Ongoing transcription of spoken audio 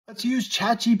Let's use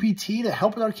ChatGPT to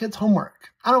help with our kids' homework.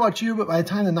 I don't know about you, but by the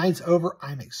time the night's over,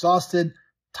 I'm exhausted,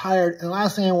 tired, and the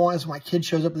last thing I want is when my kid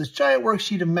shows up with this giant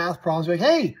worksheet of math problems like,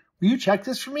 hey, will you check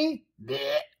this for me?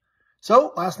 Bleh.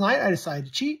 So last night I decided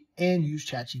to cheat and use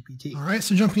ChatGPT. All right,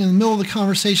 so jumping in the middle of the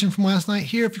conversation from last night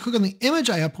here, if you click on the image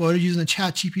I uploaded using the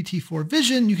ChatGPT 4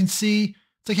 Vision, you can see,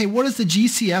 it's like, hey, what is the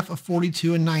GCF of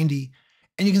 42 and 90?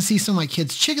 And you can see some like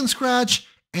kids chicken scratch,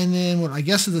 and then what I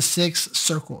guess is a 6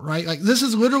 circle, right? Like this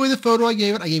is literally the photo I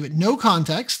gave it. I gave it no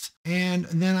context. And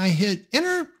then I hit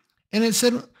enter and it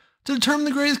said to determine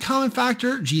the greatest common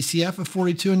factor, GCF of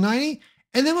 42 and 90.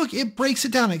 And then look, it breaks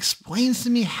it down, it explains to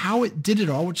me how it did it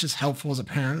all, which is helpful as a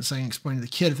parent, so I can explain to the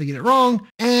kid if they get it wrong.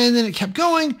 And then it kept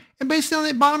going. And basically on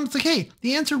the bottom, it's like, hey,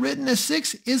 the answer written as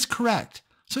 6 is correct.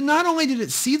 So not only did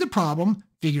it see the problem,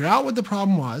 figure out what the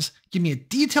problem was, give me a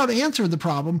detailed answer of the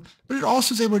problem, but it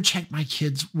also was able to check my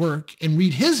kid's work and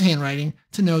read his handwriting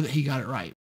to know that he got it right.